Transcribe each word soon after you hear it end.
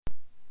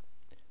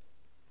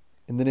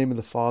In the name of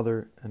the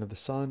Father, and of the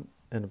Son,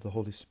 and of the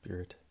Holy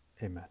Spirit.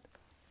 Amen.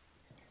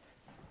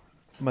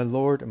 My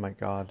Lord and my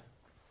God,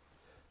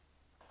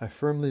 I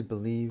firmly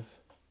believe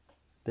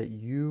that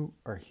you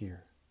are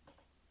here,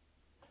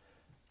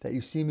 that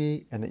you see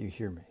me and that you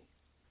hear me.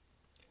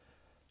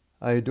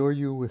 I adore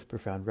you with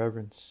profound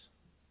reverence.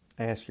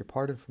 I ask your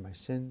pardon for my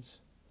sins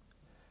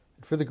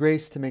and for the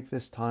grace to make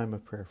this time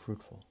of prayer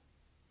fruitful.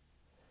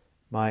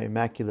 My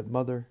Immaculate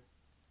Mother,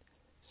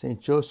 Saint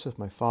Joseph,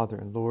 my Father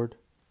and Lord,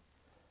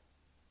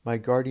 my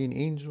guardian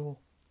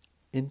angel,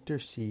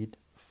 intercede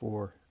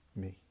for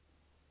me.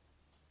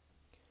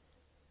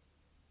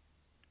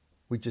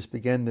 We just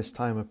began this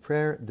time of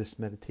prayer, this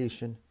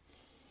meditation,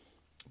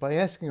 by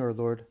asking our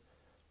Lord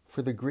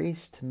for the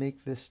grace to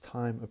make this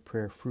time of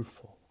prayer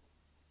fruitful.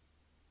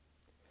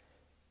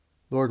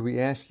 Lord, we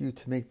ask you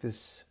to make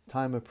this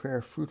time of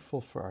prayer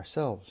fruitful for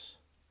ourselves,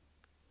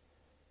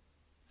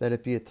 that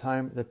it be a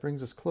time that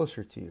brings us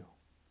closer to you,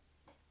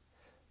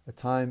 a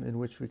time in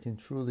which we can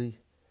truly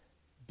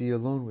be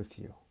alone with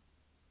you.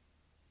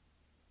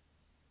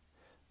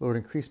 Lord,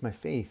 increase my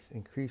faith,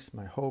 increase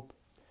my hope,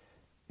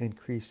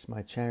 increase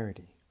my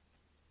charity.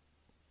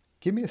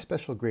 Give me a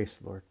special grace,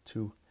 Lord,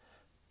 to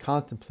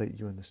contemplate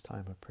you in this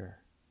time of prayer,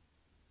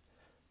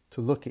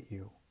 to look at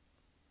you,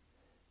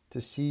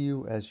 to see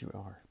you as you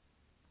are.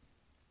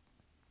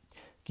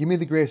 Give me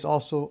the grace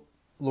also,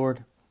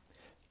 Lord,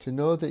 to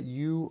know that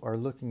you are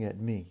looking at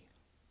me,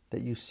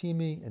 that you see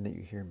me and that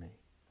you hear me.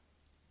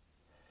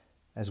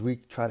 As we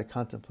try to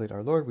contemplate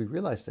our Lord, we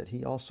realize that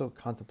he also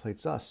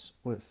contemplates us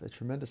with a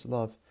tremendous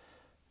love,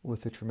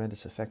 with a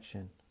tremendous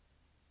affection,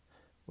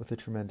 with a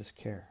tremendous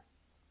care.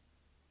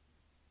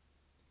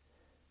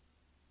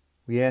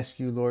 We ask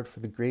you, Lord,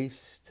 for the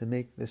grace to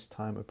make this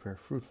time of prayer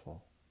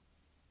fruitful.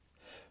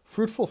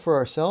 Fruitful for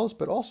ourselves,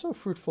 but also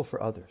fruitful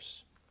for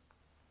others.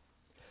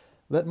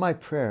 Let my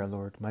prayer,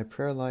 Lord, my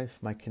prayer life,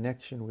 my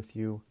connection with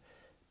you,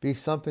 be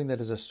something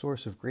that is a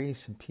source of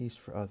grace and peace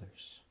for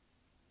others.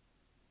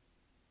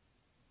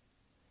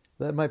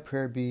 Let my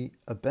prayer be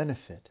a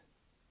benefit,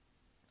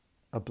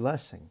 a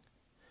blessing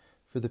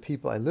for the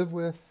people I live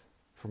with,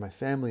 for my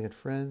family and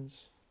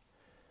friends,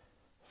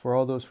 for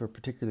all those who are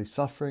particularly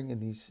suffering in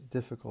these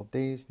difficult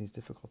days, these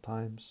difficult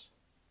times.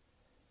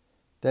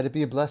 That it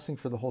be a blessing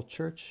for the whole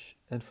church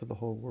and for the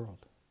whole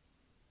world.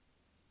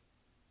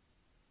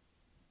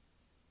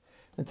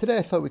 And today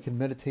I thought we could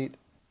meditate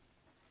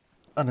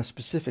on a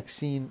specific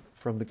scene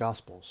from the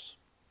Gospels.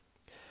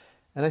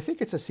 And I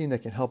think it's a scene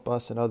that can help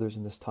us and others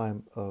in this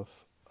time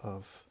of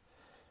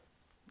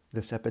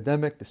this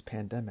epidemic, this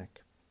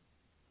pandemic.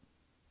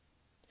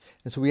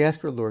 And so we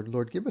ask our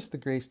Lord, give us the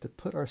grace to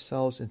put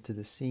ourselves into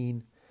the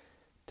scene,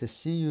 to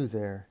see you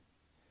there,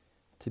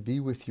 to be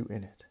with you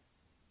in it.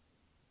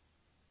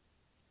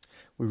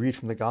 We read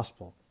from the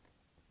Gospel.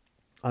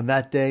 On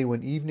that day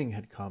when evening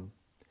had come,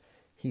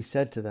 he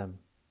said to them,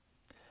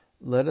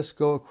 "Let us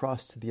go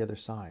across to the other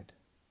side."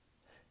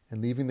 And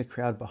leaving the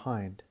crowd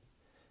behind,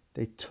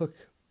 they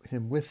took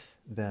him with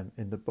them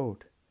in the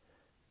boat,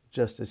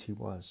 just as he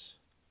was.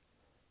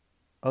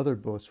 Other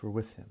boats were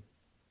with him.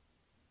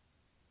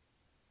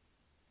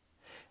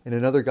 In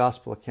another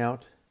gospel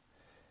account,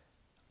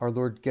 our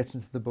Lord gets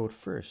into the boat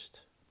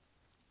first.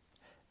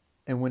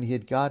 And when he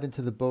had got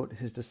into the boat,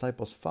 his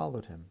disciples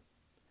followed him.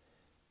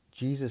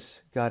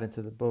 Jesus got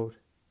into the boat,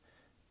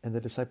 and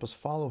the disciples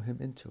follow him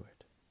into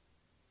it.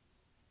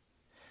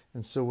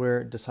 And so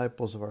we're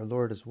disciples of our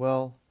Lord as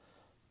well,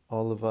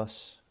 all of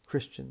us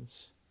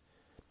Christians.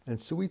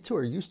 And so we too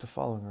are used to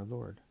following our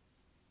Lord.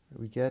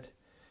 We get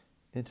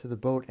into the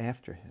boat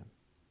after him.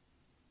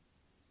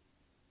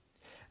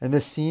 And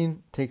this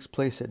scene takes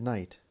place at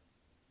night.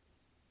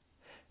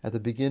 At the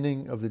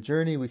beginning of the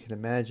journey, we can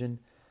imagine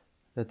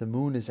that the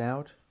moon is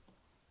out,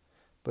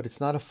 but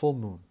it's not a full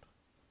moon.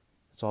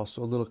 It's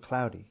also a little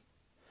cloudy.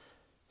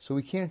 So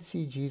we can't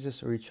see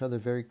Jesus or each other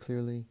very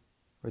clearly,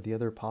 or the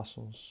other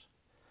apostles,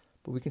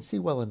 but we can see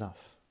well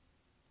enough.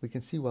 We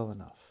can see well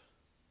enough.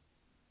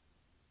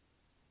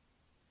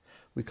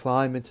 We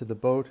climb into the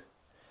boat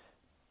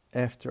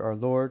after our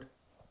Lord.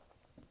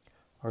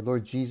 Our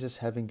Lord Jesus,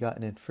 having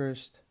gotten in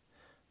first,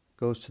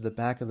 goes to the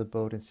back of the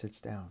boat and sits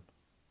down.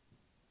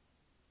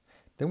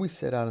 Then we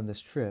set out on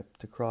this trip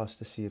to cross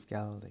the Sea of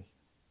Galilee.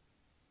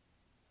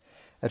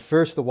 At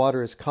first the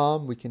water is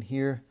calm. We can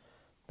hear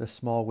the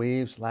small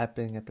waves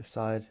lapping at the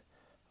side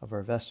of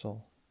our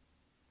vessel.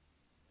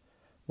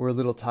 We're a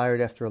little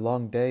tired after a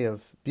long day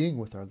of being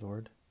with our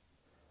Lord,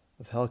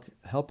 of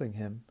helping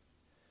him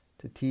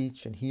to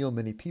teach and heal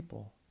many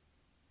people,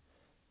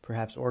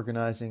 perhaps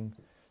organizing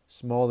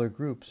smaller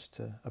groups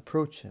to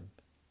approach him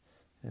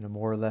in a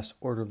more or less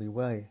orderly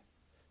way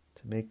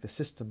to make the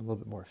system a little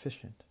bit more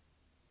efficient.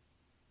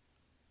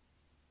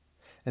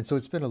 And so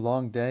it's been a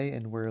long day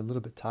and we're a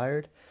little bit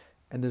tired,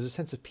 and there's a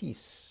sense of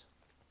peace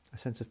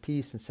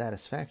and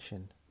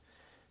satisfaction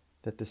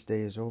that this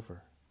day is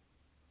over.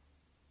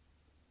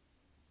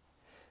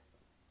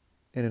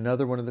 In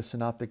another one of the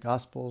Synoptic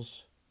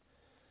Gospels,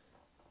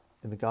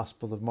 in the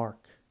Gospel of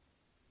Mark,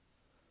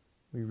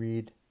 we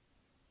read,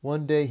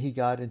 One day he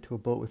got into a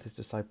boat with his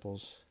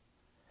disciples,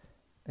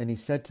 and he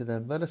said to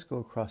them, "Let us go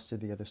across to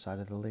the other side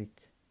of the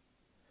lake."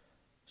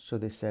 So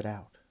they set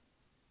out.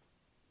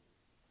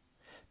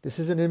 This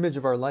is an image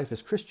of our life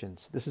as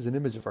Christians. This is an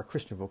image of our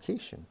Christian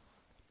vocation.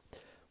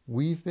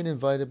 We've been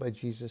invited by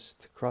Jesus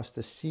to cross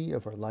the sea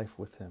of our life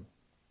with him.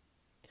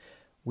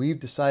 We've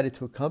decided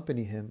to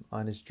accompany him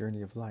on his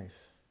journey of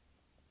life.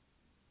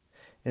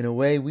 In a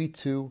way,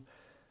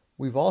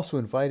 we've also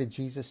invited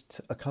Jesus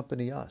to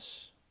accompany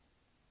us.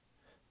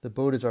 The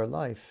boat is our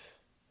life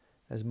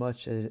as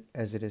much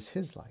as it is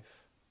his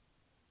life.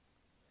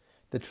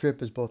 The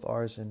trip is both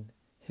ours and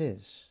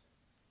his.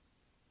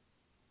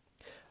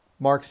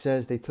 Mark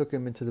says they took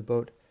him into the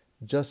boat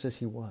just as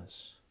he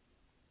was.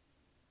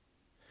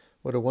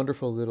 What a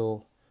wonderful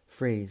little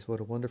phrase, what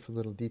a wonderful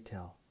little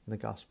detail in the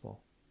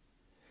gospel.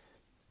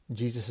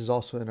 Jesus is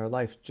also in our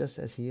life just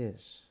as he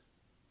is.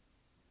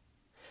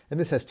 And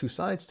this has two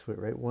sides to it,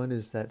 right? One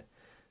is that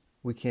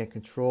we can't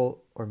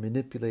control or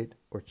manipulate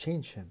or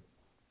change him.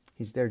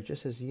 He's there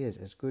just as he is,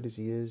 as good as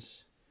he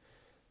is,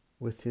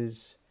 with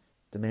his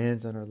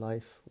demands on our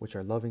life, which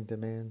are loving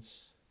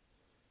demands,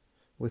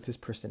 with his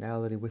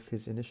personality, with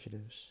his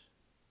initiatives.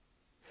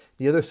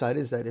 The other side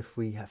is that if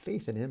we have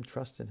faith in him,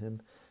 trust in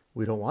him,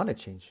 we don't want to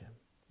change him.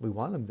 We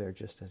want him there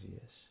just as he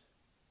is.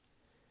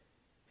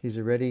 He's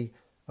already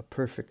a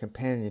perfect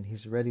companion.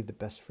 He's already the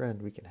best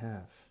friend we can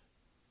have.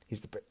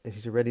 He's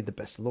already the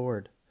best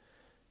Lord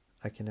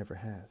I can ever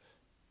have.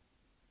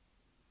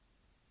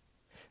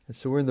 And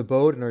so we're in the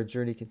boat and our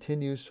journey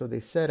continues. So they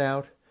set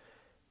out,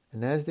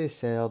 and as they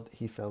sailed,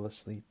 he fell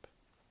asleep.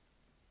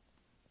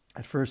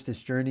 At first,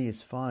 this journey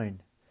is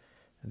fine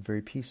and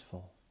very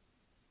peaceful.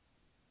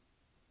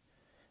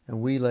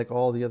 And we, like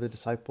all the other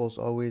disciples,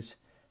 always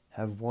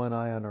have one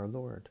eye on our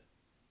Lord.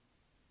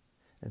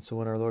 And so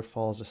when our Lord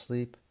falls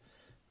asleep,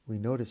 we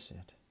notice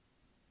it.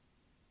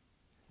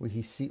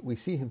 We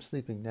see him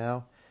sleeping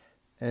now,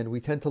 and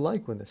we tend to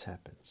like when this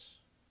happens.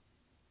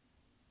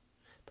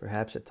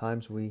 Perhaps at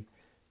times we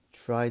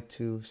try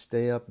to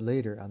stay up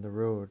later on the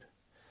road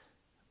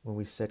when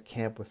we set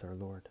camp with our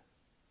Lord,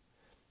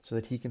 so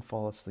that he can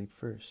fall asleep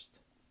first.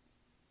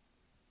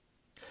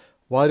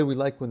 Why do we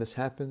like when this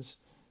happens?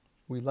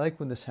 We like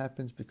when this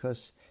happens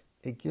because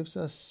it gives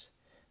us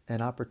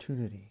an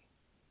opportunity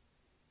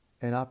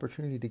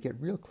to get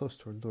real close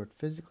to our Lord,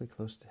 physically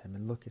close to him,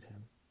 and look at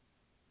him.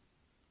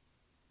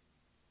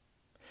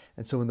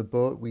 And so in the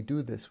boat, we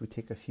do this. We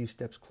take a few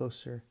steps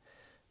closer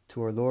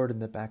to our Lord in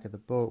the back of the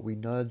boat. We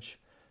nudge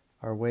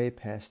our way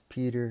past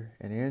Peter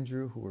and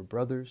Andrew, who were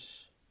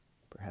brothers.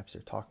 Perhaps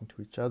they're talking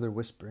to each other,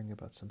 whispering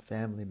about some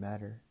family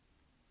matter.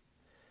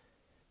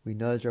 We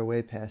nudge our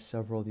way past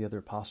several of the other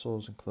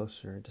apostles and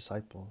closer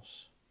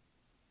disciples.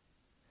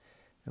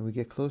 And we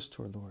get close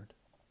to our Lord.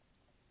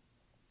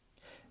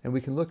 And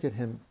we can look at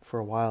him for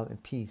a while in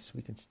peace.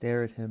 We can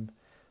stare at him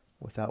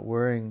without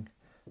worrying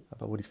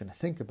about what he's going to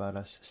think about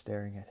us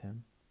staring at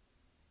him.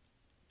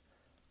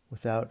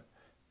 Without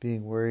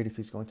being worried if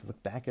he's going to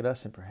look back at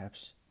us and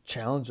perhaps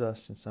challenge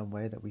us in some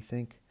way that we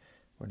think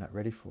we're not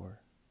ready for.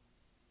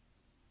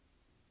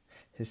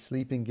 His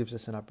sleeping gives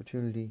us an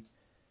opportunity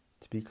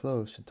to be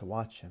close and to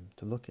watch him,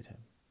 to look at him.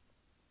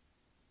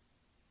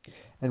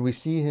 And we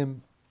see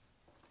him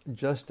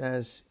just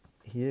as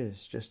he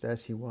is, just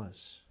as he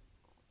was.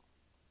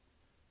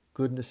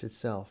 Goodness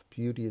itself,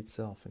 beauty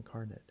itself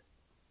incarnate.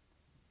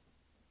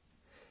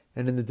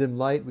 And in the dim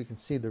light, we can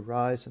see the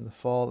rise and the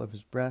fall of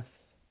his breath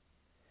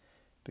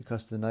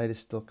because the night is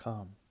still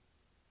calm.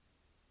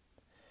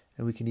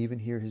 And we can even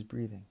hear his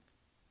breathing.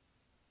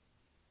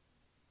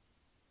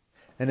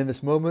 And in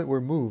this moment,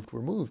 we're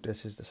moved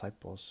as his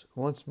disciples,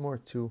 once more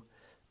to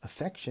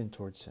affection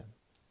towards him.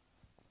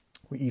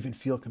 We even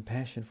feel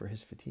compassion for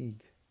his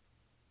fatigue.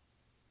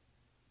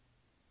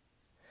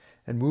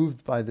 And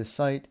moved by this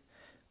sight,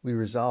 we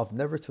resolve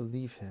never to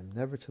leave him,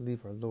 never to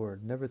leave our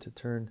Lord, never to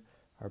turn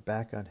our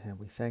back on him.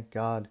 We thank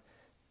God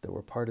that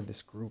we're part of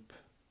this group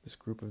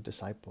of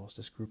disciples,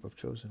 this group of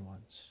chosen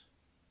ones,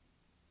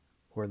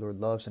 who our Lord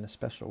loves in a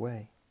special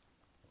way.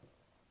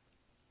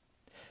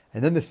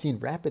 And then the scene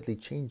rapidly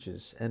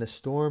changes, and a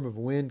storm of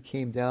wind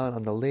came down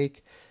on the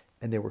lake,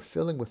 and they were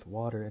filling with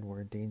water and were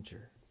in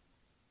danger.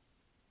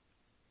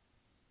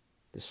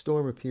 The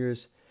storm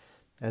appears,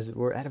 as it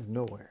were, out of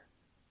nowhere.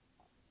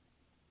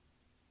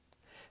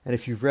 And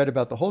if you've read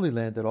about the Holy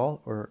Land at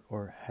all,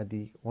 or had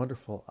the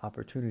wonderful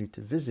opportunity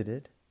to visit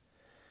it,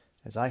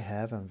 as I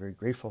have, I'm very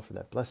grateful for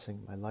that blessing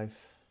in my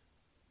life.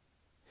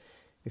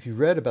 If you've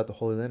read about the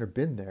Holy Land or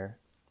been there,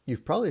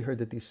 you've probably heard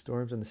that these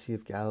storms on the Sea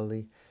of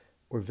Galilee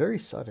were very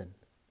sudden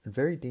and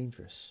very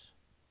dangerous.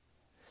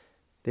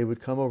 They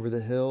would come over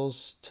the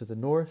hills to the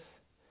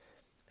north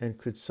and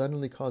could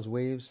suddenly cause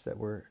waves that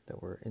were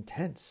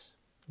intense,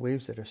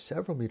 waves that are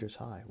several meters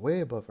high,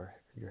 way above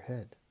your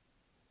head.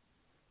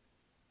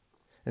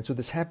 And so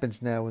this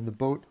happens now when the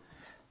boat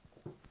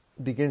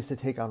begins to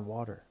take on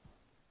water.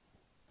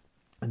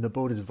 And the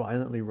boat is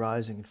violently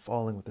rising and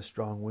falling with the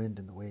strong wind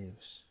and the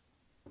waves.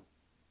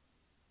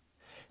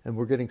 And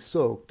we're getting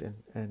soaked,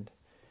 and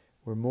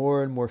were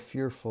more and more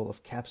fearful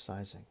of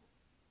capsizing,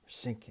 or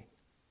sinking,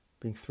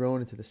 being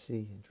thrown into the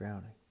sea and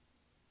drowning.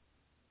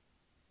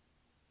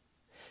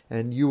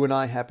 And you and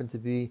I happen to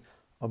be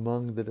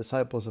among the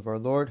disciples of our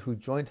Lord who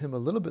joined him a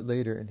little bit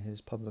later in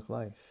his public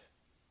life.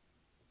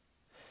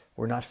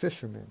 We're not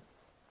fishermen.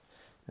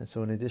 And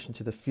so in addition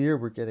to the fear,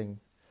 we're getting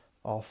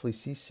awfully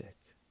seasick.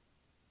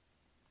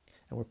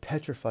 And we're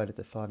petrified at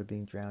the thought of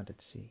being drowned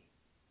at sea.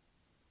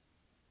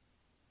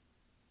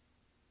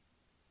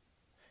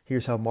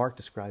 Here's how Mark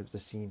describes the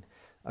scene.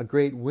 A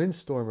great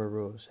windstorm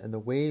arose, and the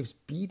waves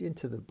beat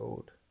into the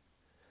boat,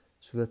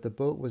 so that the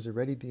boat was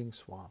already being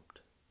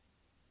swamped.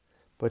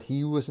 But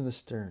he was in the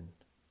stern,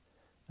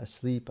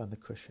 asleep on the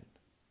cushion.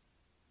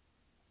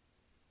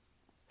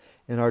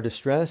 In our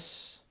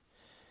distress,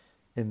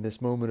 in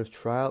this moment of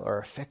trial, our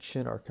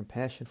affection, our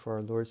compassion for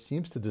our Lord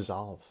seems to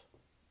dissolve.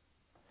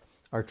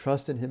 Our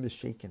trust in him is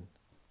shaken.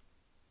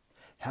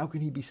 How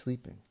can he be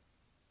sleeping?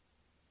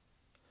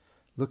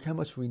 Look how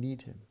much we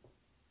need him.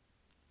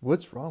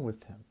 What's wrong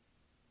with him?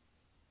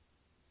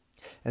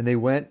 And they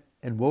went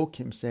and woke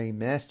him, saying,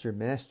 Master,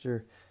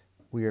 Master,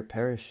 we are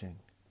perishing.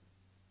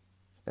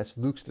 That's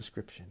Luke's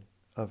description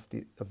of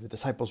the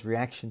disciples'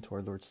 reaction to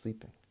our Lord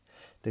sleeping.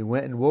 They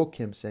went and woke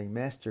him, saying,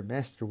 Master,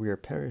 Master, we are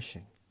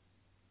perishing.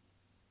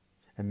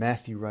 And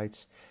Matthew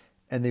writes,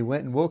 and they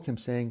went and woke him,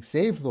 saying,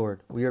 Save,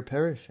 Lord, we are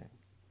perishing.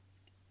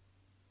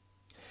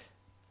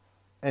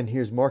 And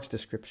here's Mark's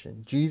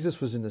description. Jesus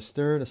was in the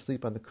stern,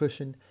 asleep on the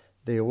cushion.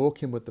 They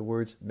awoke him with the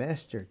words,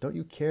 Master, don't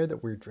you care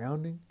that we're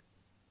drowning?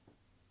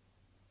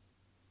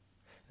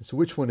 And so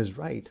which one is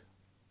right?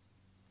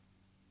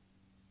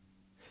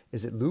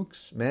 Is it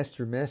Luke's,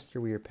 Master,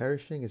 Master, we are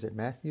perishing? Is it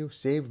Matthew,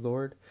 Save,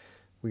 Lord,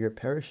 we are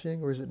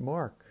perishing? Or is it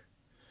Mark,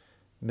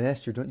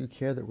 Master, don't you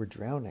care that we're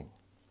drowning?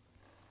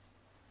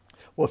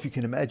 Well, if you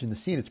can imagine the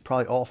scene, it's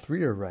probably all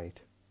three are right.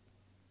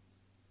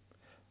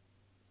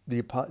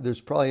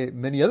 There's probably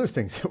many other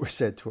things that were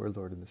said to our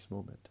Lord in this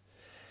moment,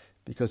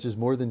 because there's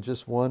more than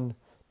just one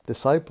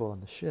disciple on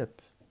the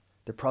ship.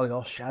 They're probably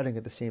all shouting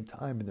at the same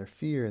time in their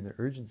fear and their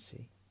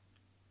urgency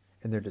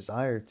and their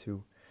desire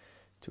to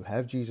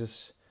have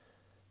Jesus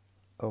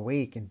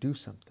awake and do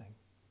something.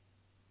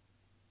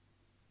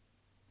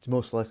 It's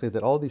most likely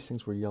that all these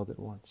things were yelled at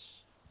once.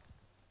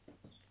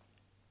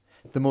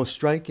 The most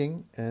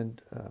striking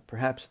and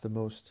perhaps the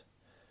most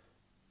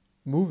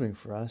moving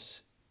for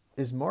us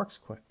is Mark's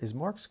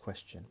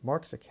question,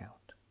 Mark's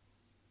account.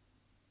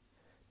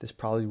 This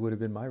probably would have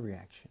been my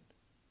reaction.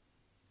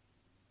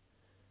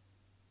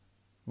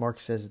 Mark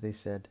says they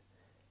said,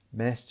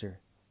 Master,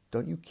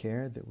 don't you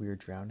care that we are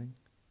drowning?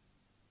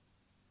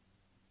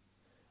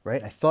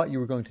 Right? I thought you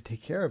were going to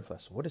take care of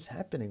us. What is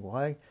happening?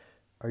 Why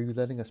are you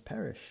letting us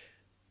perish?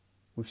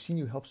 We've seen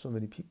you help so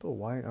many people.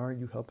 Why aren't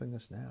you helping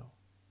us now?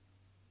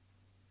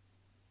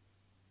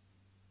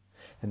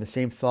 And the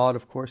same thought,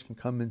 of course, can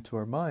come into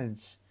our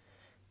minds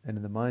and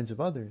in the minds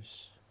of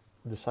others,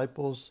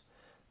 disciples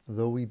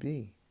though we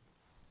be,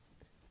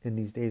 in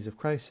these days of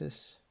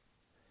crisis,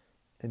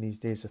 in these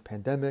days of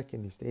pandemic,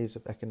 in these days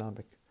of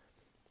economic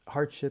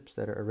hardships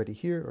that are already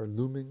here or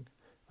looming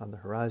on the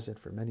horizon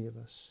for many of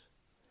us,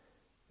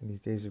 in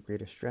these days of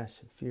greater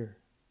stress and fear.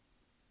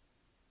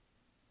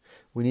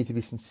 We need to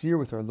be sincere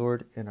with our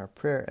Lord in our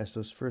prayer as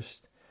those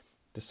first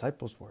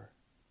disciples were.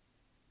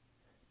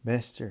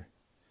 Master,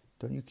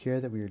 don't you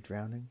care that we are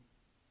drowning?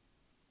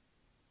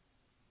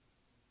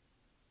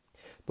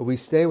 But we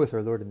stay with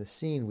our Lord in the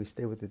scene. We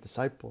stay with the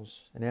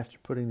disciples. And after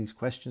putting these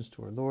questions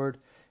to our Lord,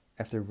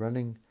 after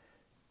running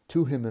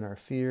to him in our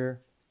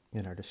fear,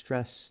 in our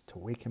distress, to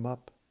wake him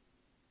up,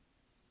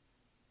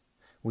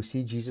 we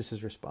see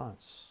Jesus'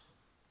 response.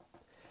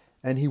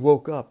 And he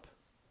woke up,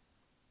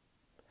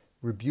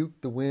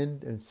 rebuked the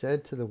wind, and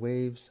said to the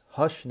waves,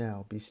 Hush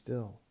now, be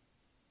still.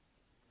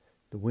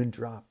 The wind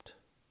dropped,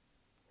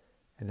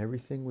 and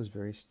everything was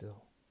very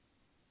still.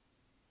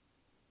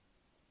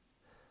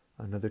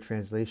 Another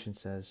translation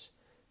says,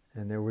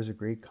 and there was a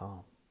great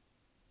calm.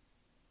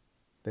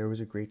 There was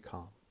a great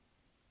calm.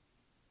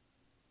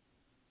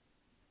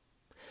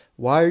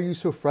 Why are you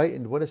so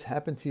frightened? What has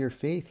happened to your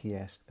faith? He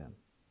asked them.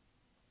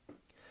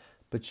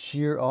 But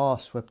sheer awe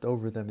swept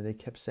over them, and they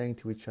kept saying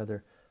to each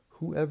other,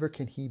 Whoever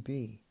can he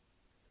be?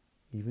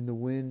 Even the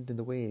wind and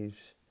the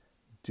waves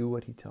do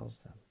what he tells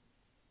them.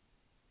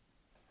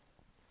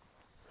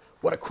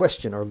 What a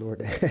question our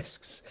Lord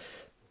asks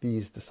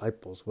these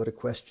disciples. What a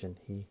question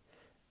he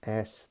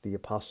asks the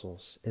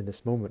apostles in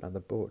this moment on the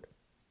boat.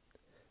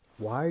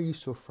 Why are you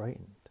so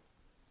frightened?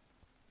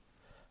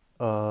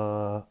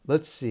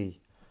 Let's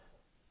see.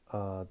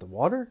 The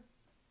water?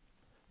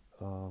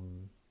 How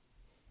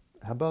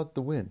about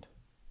the wind?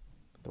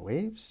 The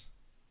waves?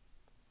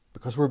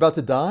 Because we're about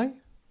to die?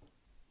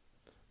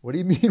 What do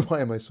you mean,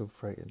 why am I so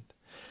frightened?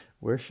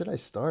 Where should I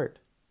start?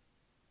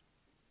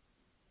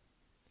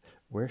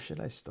 Where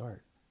should I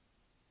start?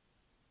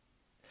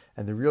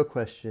 And the real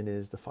question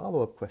is the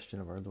follow-up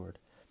question of our Lord.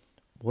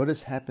 What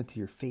has happened to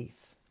your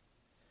faith?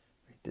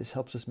 This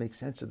helps us make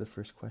sense of the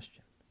first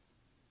question.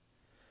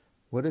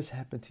 What has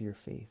happened to your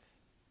faith?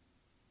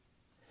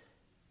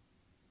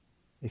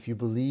 if you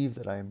believe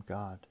that I am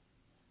God,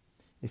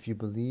 if you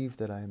believe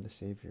that I am the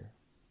Savior,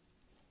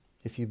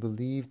 if you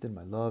believed in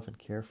my love and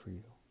care for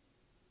you,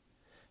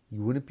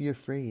 you wouldn't be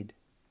afraid,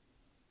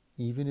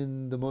 even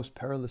in the most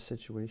perilous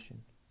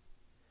situation,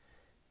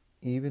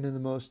 even in the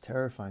most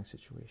terrifying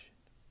situation.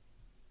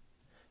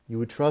 You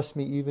would trust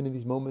me even in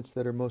these moments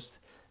that are most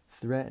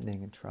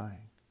threatening and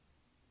trying.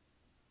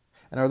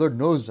 And our Lord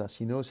knows us.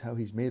 He knows how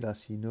He's made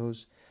us. He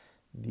knows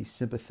the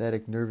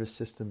sympathetic nervous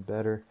system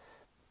better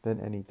than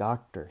any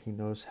doctor. He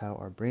knows how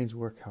our brains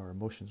work, how our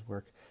emotions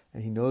work,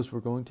 and He knows we're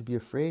going to be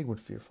afraid when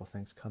fearful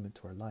things come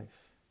into our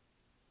life.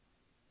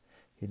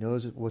 He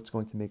knows what's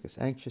going to make us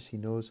anxious. He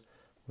knows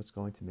what's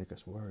going to make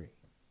us worry.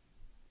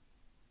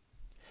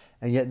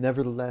 And yet,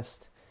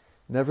 nevertheless,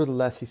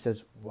 He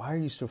says, why are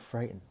you so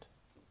frightened?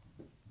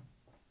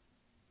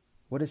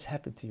 What has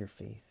happened to your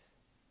faith?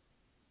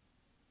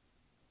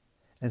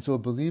 And so a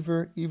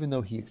believer, even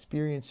though he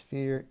experienced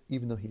fear,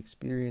 even though he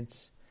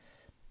experienced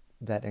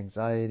that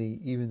anxiety,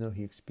 even though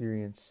he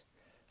experienced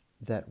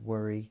that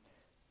worry,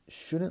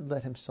 shouldn't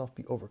let himself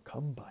be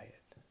overcome by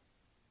it.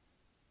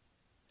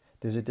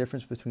 There's a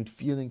difference between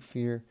feeling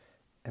fear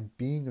and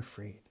being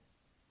afraid.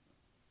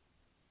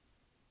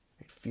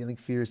 Feeling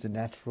fear is the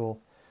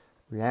natural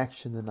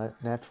reaction, the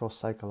natural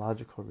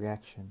psychological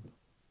reaction.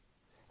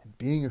 And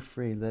being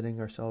afraid, letting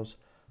ourselves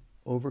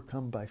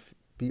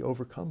be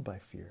overcome by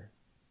fear,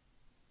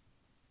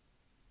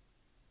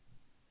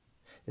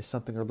 is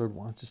something our Lord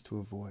wants us to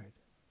avoid.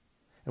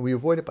 And we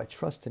avoid it by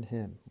trust in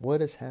Him.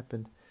 What has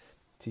happened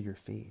to your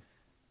faith?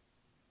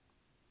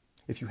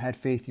 If you had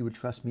faith, you would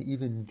trust me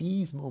even in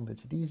these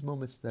moments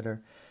that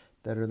are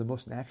the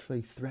most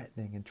naturally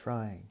threatening and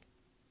trying.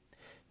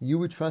 You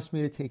would trust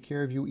me to take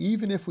care of you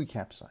even if we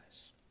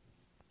capsize.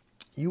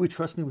 You would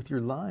trust me with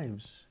your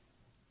lives.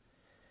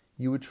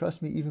 You would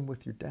trust me even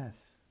with your death.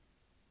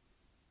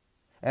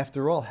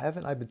 After all,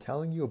 haven't I been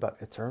telling you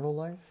about eternal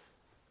life?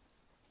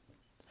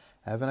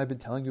 Haven't I been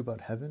telling you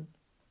about heaven?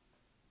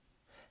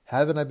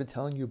 Haven't I been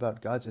telling you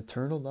about God's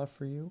eternal love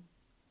for you?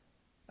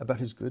 About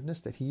His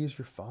goodness, that He is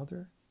your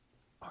Father?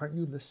 Aren't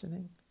you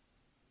listening?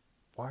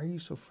 Why are you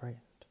so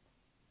frightened?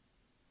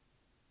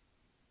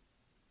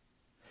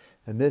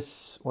 And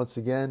this, once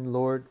again,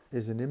 Lord,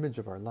 is an image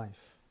of our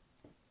life.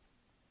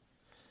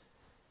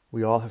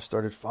 We all have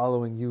started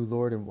following you,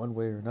 Lord, in one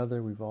way or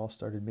another. We've all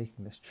started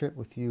making this trip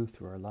with you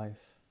through our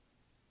life.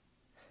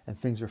 And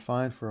things are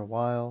fine for a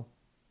while.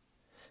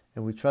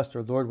 And we trust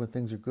our Lord when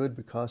things are good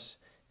because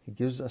He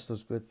gives us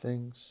those good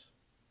things.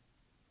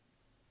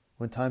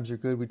 When times are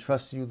good, we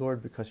trust you,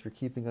 Lord, because you're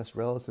keeping us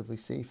relatively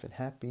safe and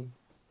happy.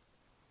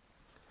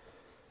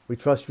 We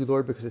trust you,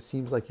 Lord, because it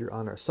seems like you're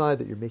on our side,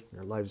 that you're making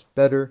our lives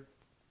better,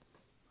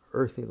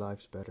 our earthly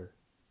lives better.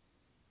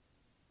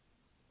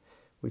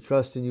 We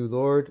trust in you,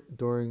 Lord,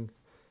 during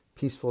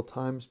peaceful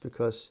times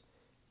because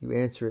you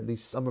answer at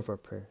least some of our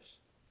prayers.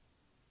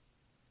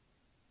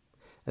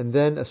 And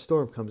then a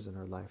storm comes in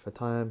our life, a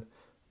time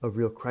of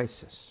real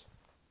crisis.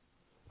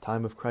 A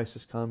time of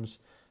crisis comes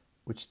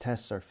which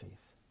tests our faith.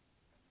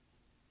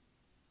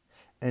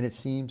 And it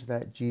seems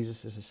that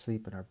Jesus is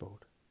asleep in our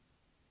boat.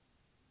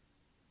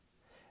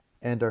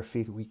 And our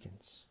faith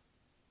weakens.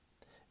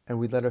 And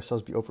we let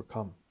ourselves be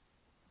overcome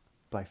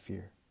by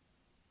fear.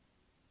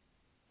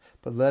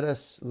 But let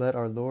us allow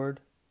our Lord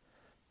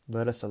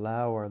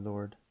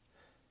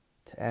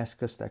to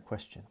ask us that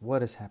question.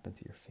 What has happened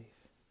to your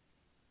faith?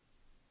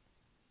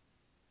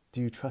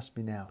 Do you trust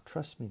me now?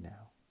 Trust me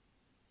now.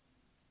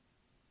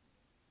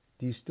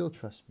 Do you still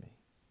trust me?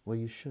 Well,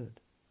 you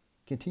should.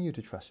 Continue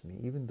to trust me,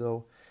 even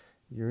though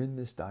you're in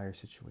this dire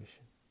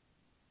situation.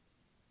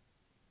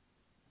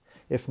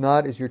 If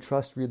not, is your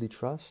trust really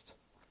trust?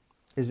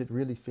 Is it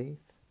really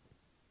faith?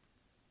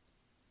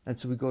 And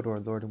so we go to our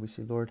Lord and we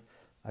say, Lord,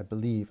 I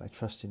believe, I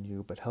trust in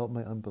you, but help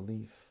my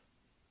unbelief.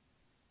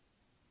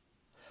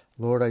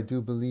 Lord, I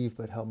do believe,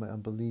 but help my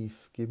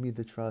unbelief. Give me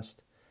the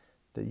trust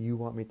that you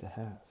want me to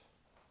have.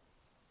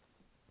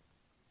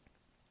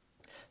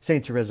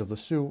 Saint Therese of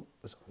Lisieux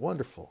was a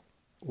wonderful,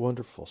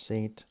 wonderful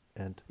saint,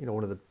 and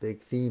one of the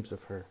big themes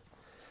of her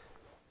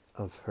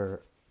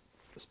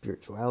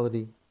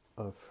spirituality,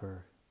 of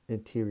her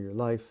interior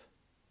life,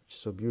 which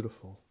is so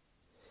beautiful,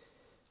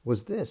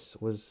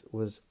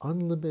 was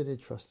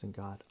unlimited trust in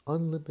God,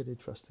 unlimited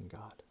trust in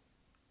God,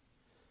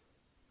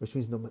 which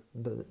means no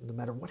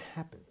matter what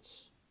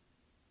happens,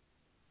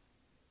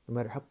 no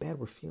matter how bad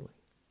we're feeling,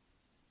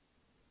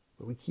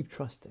 but we keep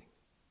trusting.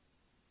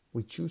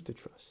 We choose to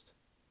trust.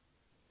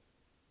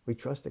 We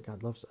trust that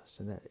God loves us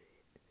and that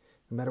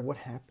no matter what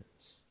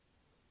happens,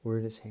 we're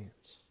in His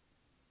hands.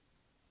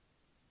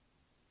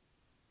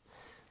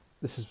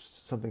 This is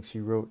something she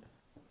wrote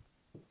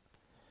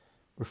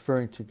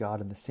referring to God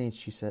and the saints.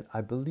 She said,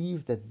 I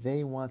believe that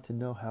they want to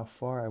know how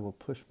far I will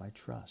push my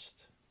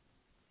trust.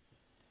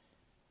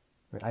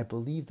 Right? I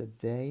believe that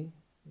they,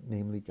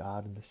 namely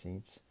God and the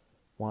saints,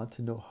 want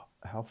to know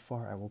how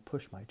far I will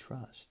push my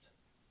trust.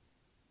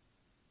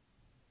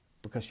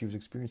 Because she was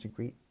experiencing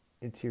great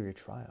interior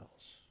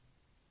trials.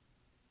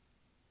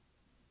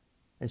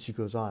 And she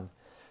goes on,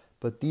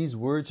 But these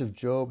words of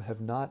Job have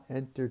not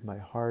entered my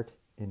heart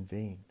in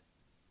vain.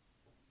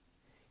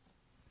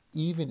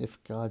 Even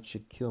if God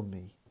should kill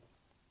me,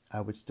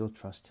 I would still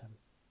trust him.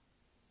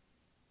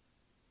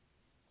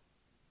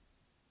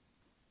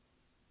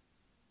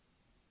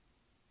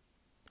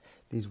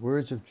 These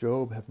words of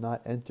Job have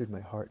not entered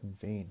my heart in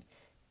vain.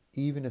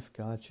 Even if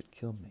God should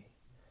kill me,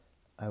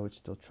 I would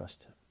still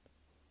trust him.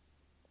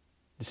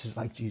 This is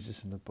like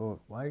Jesus in the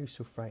boat. Why are you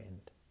so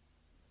frightened?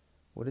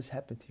 What has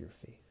happened to your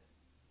faith?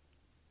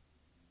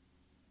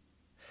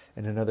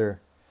 In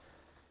another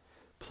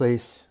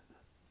place,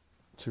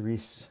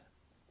 Therese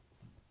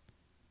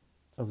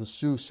of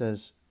Lisieux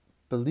says,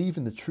 believe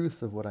in the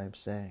truth of what I am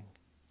saying.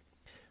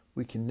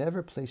 We can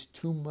never place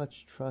too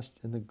much trust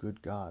in the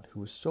good God,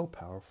 who is so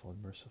powerful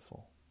and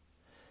merciful.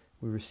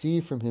 We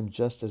receive from him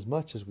just as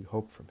much as we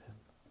hope from him.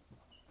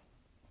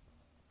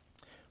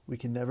 We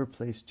can never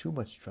place too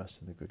much trust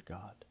in the good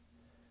God,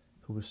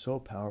 who is so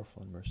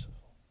powerful and merciful.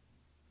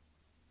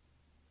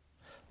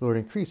 Lord,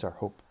 increase our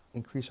hope,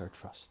 increase our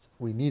trust.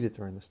 We need it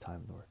during this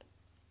time, Lord.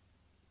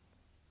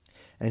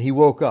 And he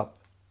woke up,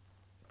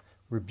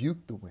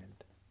 rebuked the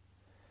wind,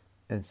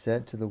 and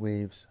said to the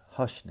waves,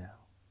 hush now,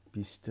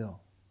 be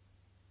still.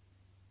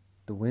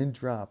 The wind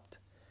dropped,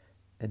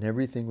 and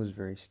everything was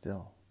very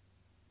still.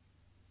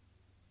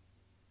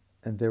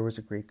 And there was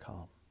a great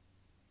calm.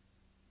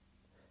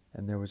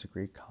 And there was a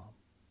great calm.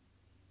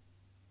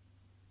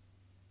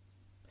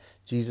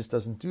 Jesus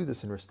doesn't do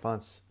this in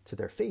response to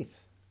their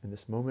faith. In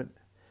this moment,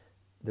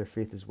 their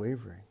faith is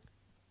wavering.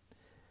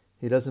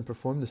 He doesn't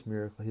perform this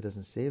miracle. He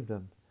doesn't save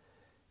them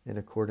in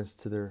accordance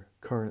to their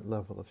current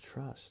level of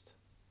trust.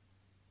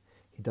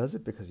 He does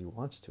it because he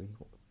wants to. He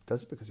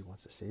does it because he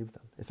wants to save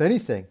them. If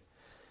anything,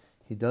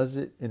 he does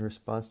it in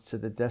response to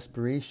the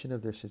desperation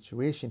of their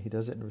situation. He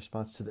does it in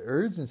response to the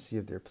urgency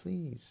of their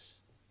pleas.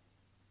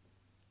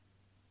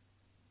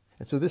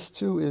 And so this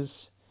too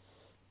is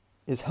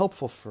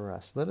helpful for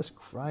us. Let us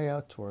cry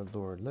out to our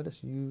Lord. Let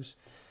us use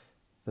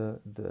the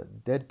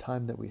dead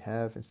time that we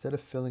have, instead of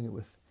filling it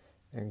with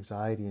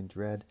anxiety and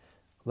dread,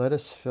 let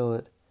us fill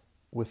it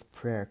with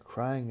prayer,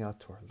 crying out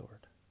to our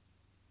Lord.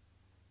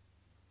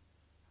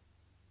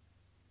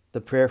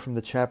 The prayer from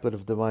the Chaplet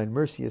of Divine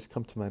Mercy has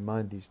come to my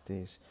mind these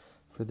days.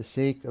 For the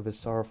sake of his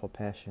sorrowful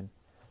passion,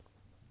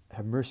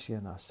 have mercy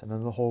on us and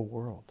on the whole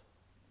world.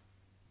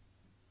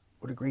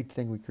 What a great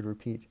thing we could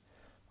repeat,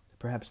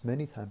 perhaps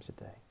many times a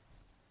day.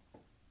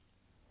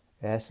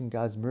 Asking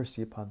God's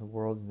mercy upon the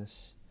world in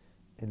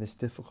this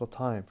difficult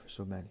time for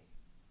so many.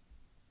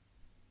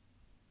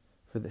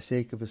 For the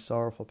sake of his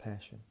sorrowful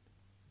passion,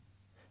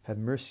 have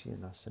mercy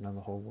on us and on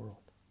the whole world.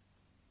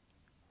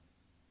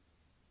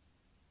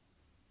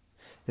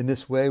 In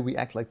this way, we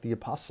act like the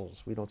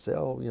apostles. We don't say,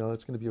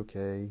 it's going to be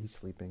okay, he's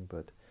sleeping,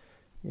 but,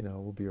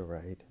 we'll be all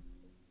right.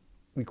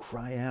 We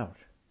cry out,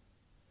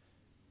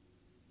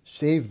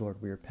 save,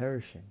 Lord, we are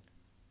perishing.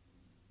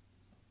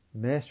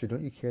 Master,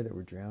 don't you care that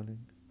we're drowning?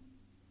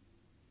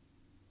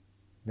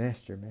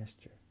 Master,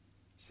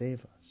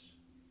 save us.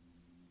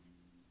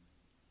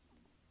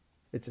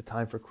 It's a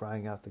time for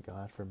crying out to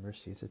God for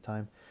mercy. It's a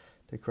time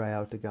to cry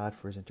out to God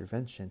for his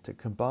intervention, to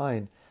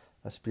combine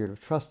a spirit of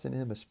trust in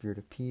him, a spirit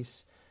of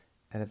peace,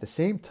 and at the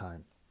same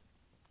time,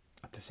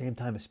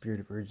 a spirit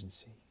of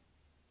urgency.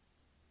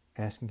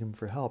 Asking him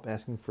for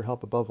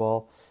help above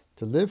all,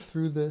 to live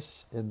through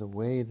this in the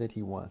way that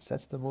he wants.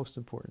 That's the most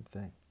important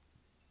thing.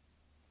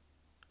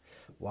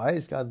 Why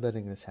is God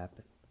letting this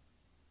happen?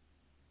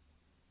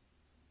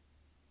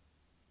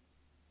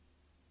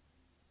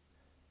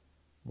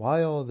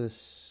 Why all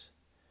this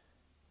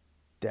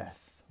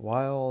death?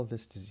 Why all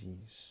this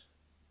disease?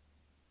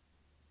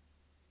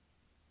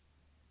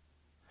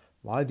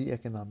 Why the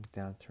economic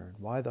downturn?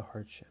 Why the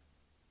hardship?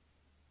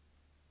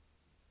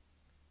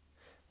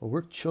 Well,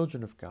 we're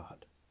children of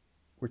God.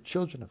 We're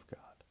children of God.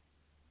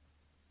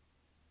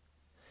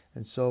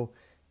 And so,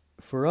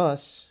 for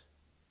us,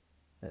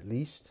 at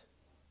least,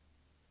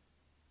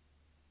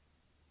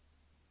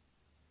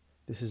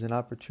 this is an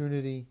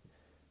opportunity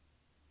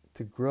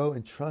to grow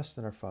in trust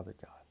in our Father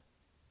God.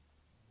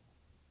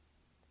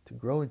 To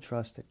grow in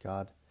trust that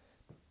God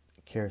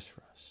cares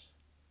for us.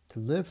 To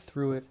live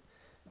through it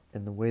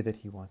in the way that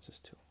he wants us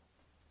to.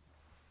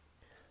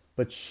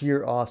 But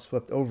sheer awe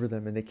swept over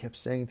them, and they kept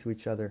saying to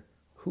each other,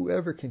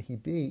 whoever can he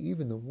be?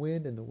 Even the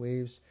wind and the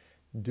waves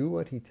do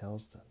what he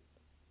tells them.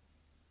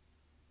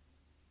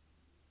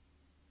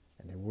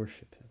 And they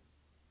worship him.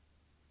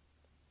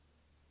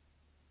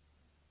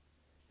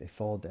 They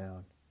fall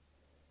down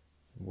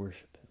and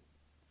worship him.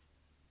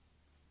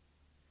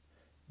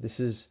 This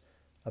is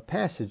a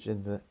passage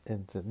in the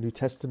New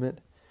Testament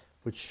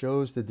which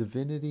shows the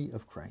divinity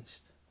of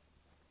Christ.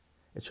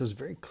 It shows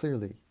very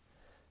clearly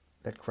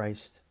that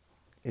Christ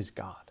is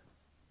God.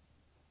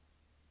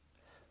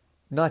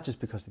 Not just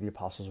because of the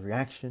apostles'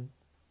 reaction,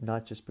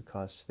 not just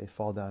because they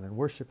fall down and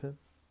worship him,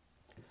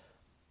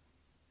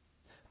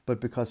 but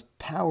because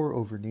power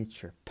over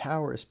nature,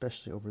 power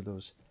especially over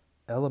those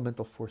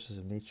elemental forces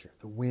of nature,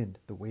 the wind,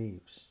 the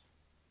waves,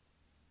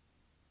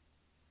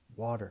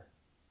 water,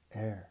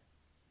 air,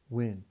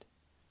 wind,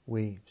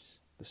 waves,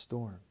 the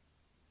storm.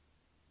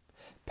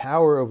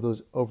 Power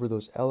over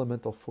those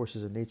elemental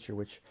forces of nature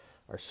which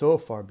are so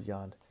far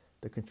beyond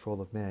the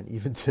control of man.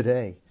 Even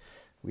today,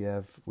 we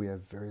have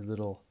very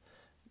little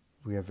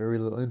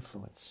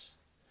influence,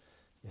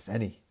 if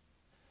any,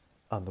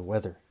 on the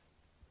weather.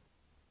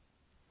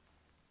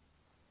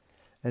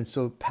 And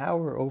so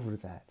power over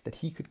that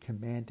he could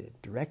command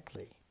it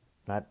directly.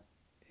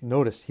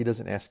 Notice he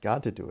doesn't ask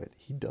God to do it.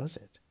 He does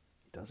it.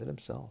 He does it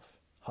himself.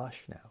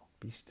 Hush now,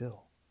 be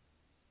still.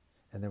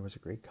 And there was a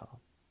great calm.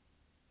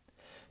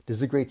 This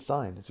is a great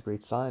sign. It's a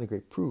great sign, a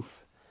great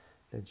proof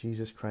that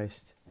Jesus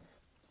Christ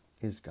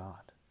is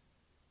God.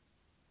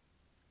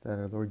 That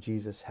our Lord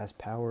Jesus has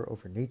power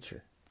over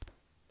nature.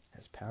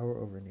 Has power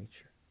over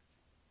nature.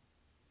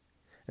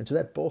 And so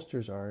that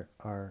bolsters our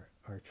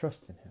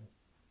trust in him.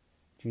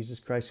 Jesus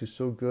Christ, who's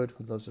so good,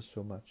 who loves us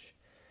so much,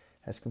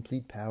 has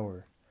complete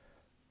power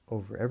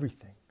over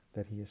everything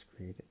that he has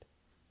created.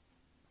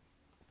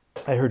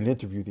 I heard an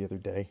interview the other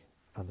day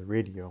on the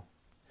radio,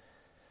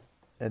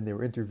 and they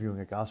were interviewing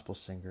a gospel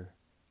singer,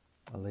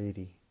 a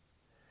lady.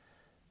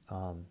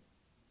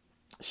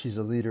 She's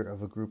a leader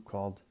of a group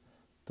called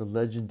the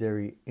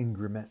legendary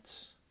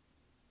Ingrimettes.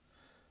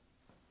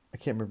 I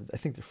can't remember. I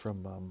think they're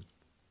from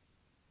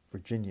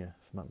Virginia,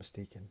 if I'm not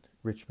mistaken,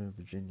 Richmond,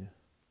 Virginia.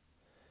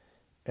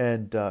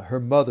 And her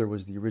mother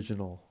was the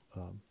original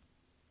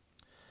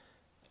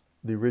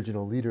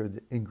leader of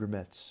the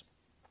Ingrimettes.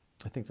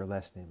 I think their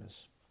last name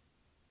is,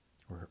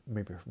 or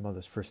maybe her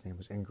mother's first name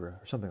was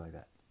Ingra, or something like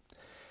that.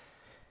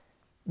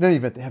 In any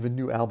event, they have a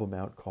new album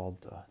out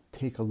called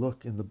Take a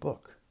Look in the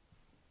Book,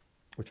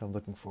 which I'm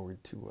looking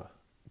forward to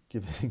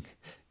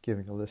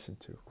giving a listen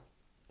to.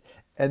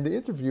 And the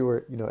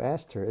interviewer,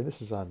 asked her, and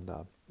this is on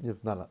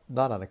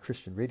not on a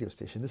Christian radio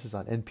station. This is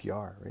on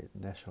NPR, right,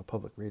 National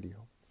Public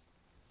Radio.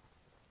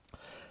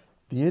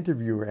 The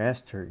interviewer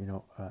asked her,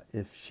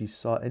 if she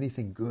saw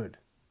anything good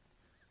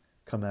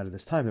come out of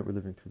this time that we're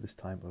living through, this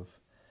time of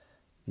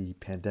the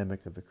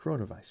pandemic of the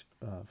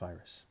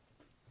coronavirus.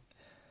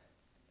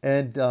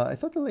 And I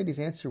thought the lady's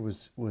answer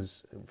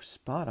was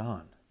spot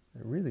on,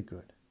 really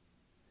good.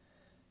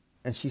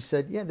 And she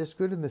said, yeah, there's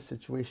good in this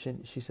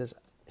situation. She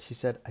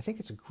said, I think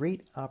it's a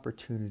great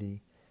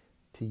opportunity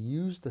to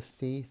use the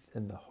faith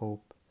and the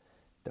hope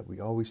that we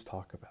always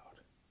talk about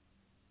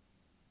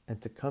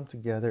and to come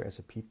together as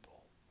a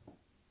people.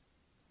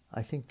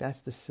 I think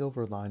that's the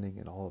silver lining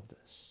in all of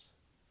this.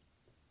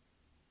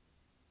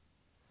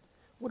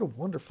 What a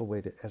wonderful way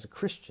to, as a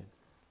Christian,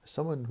 as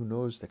someone who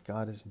knows that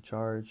God is in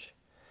charge,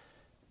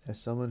 as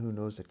someone who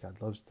knows that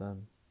God loves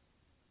them,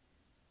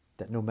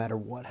 that no matter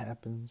what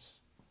happens,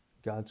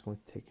 God's going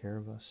to take care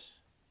of us.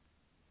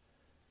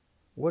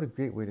 What a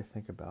great way to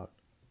think about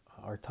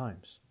our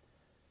times.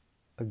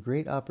 A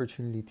great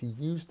opportunity to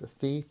use the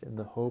faith and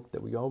the hope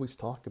that we always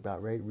talk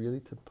about, right? Really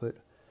to put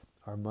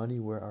our money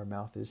where our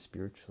mouth is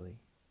spiritually.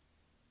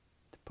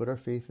 To put our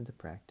faith into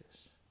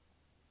practice.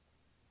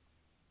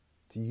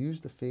 To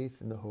use the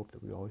faith and the hope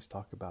that we always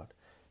talk about.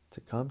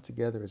 To come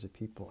together as a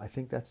people. I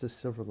think that's the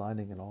silver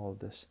lining in all of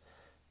this.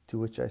 To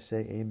which I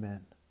say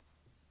amen.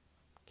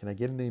 Can I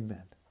get an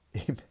amen?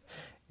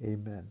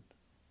 Amen.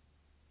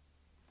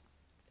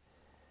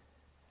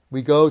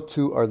 We go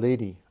to Our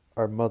Lady,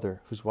 our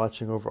Mother, who's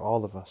watching over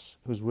all of us,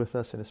 who's with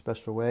us in a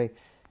special way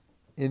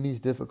in these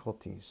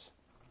difficulties,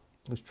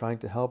 who's trying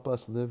to help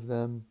us live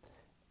them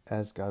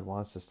as God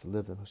wants us to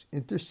live them, who's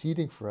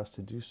interceding for us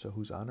to do so,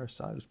 who's on our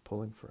side, who's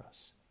pulling for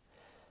us.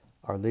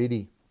 Our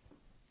Lady,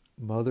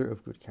 Mother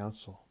of Good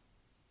Counsel.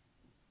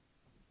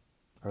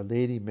 Our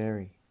Lady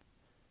Mary,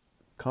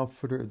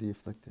 Comforter of the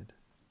afflicted.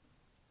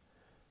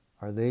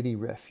 Our Lady,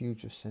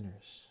 Refuge of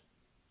sinners.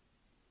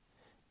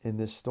 In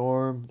this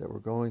storm that we're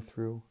going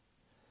through,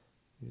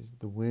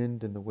 the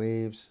wind and the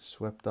waves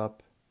swept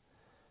up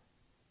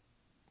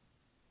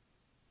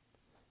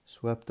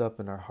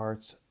in our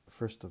hearts,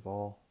 first of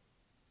all.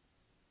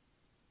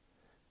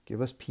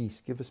 Give us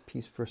peace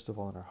first of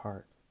all in our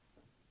heart.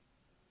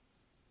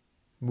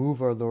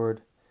 Move our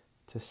Lord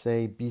to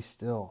say, be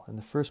still. In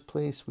the first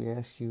place, we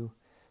ask you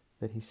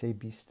that he say,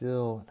 be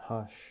still and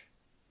hush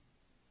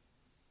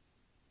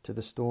to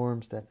the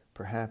storms that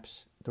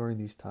perhaps during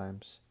these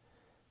times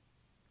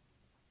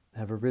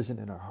have arisen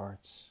in our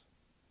hearts,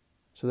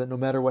 so that no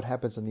matter what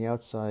happens on the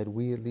outside,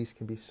 we at least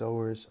can be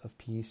sowers of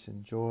peace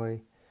and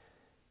joy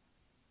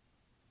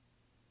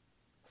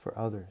for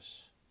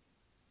others.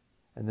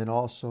 And then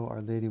also,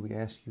 Our Lady, we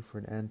ask you for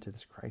an end to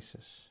this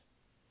crisis.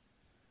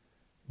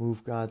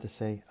 Move God to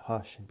say,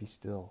 hush and be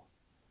still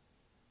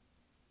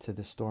to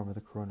the storm of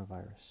the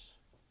coronavirus.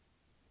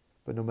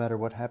 But no matter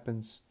what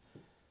happens,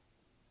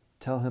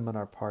 tell him on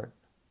our part,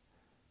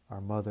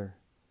 our Mother,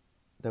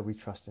 that we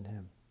trust in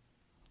him.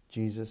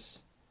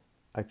 Jesus,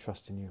 I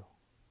trust in you.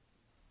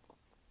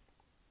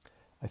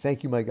 I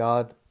thank you, my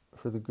God,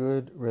 for the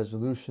good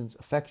resolutions,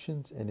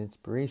 affections, and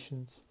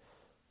inspirations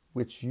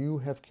which you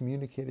have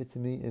communicated to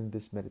me in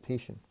this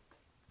meditation.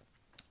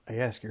 I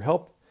ask your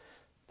help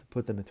to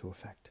put them into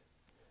effect.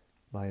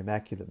 My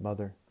Immaculate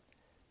Mother,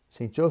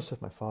 Saint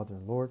Joseph, my Father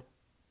and Lord,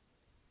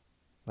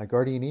 my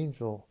guardian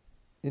angel,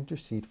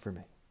 intercede for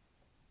me.